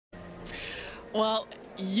Well,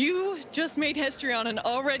 you just made history on an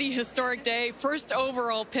already historic day. First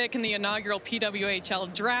overall pick in the inaugural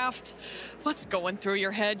PWHL draft. What's going through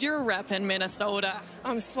your head? You're a rep in Minnesota.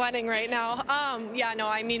 I'm sweating right now. Yeah, no,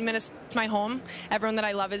 I mean, Minnesota's my home. Everyone that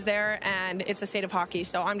I love is there, and it's the state of hockey.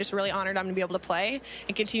 So I'm just really honored I'm going to be able to play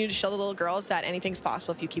and continue to show the little girls that anything's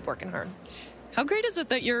possible if you keep working hard. How great is it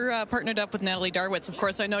that you're partnered up with Natalie Darwitz? Of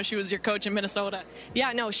course, I know she was your coach in Minnesota.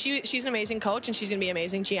 Yeah, no, she's an amazing coach, and she's going to be an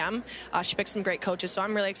amazing GM. She picks some great coaches, so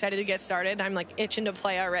I'm really excited to get started. I'm, like, itching to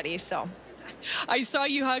play already, so. I saw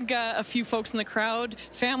you hug a few folks in the crowd.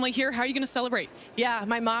 Family here. How are you going to celebrate? Yeah,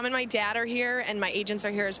 my mom and my dad are here, and my agents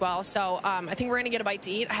are here as well. So I think we're going to get a bite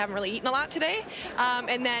to eat. I haven't really eaten a lot today.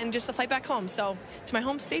 And then just a flight back home. So to my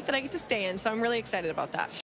home state that I get to stay in. So I'm really excited about that.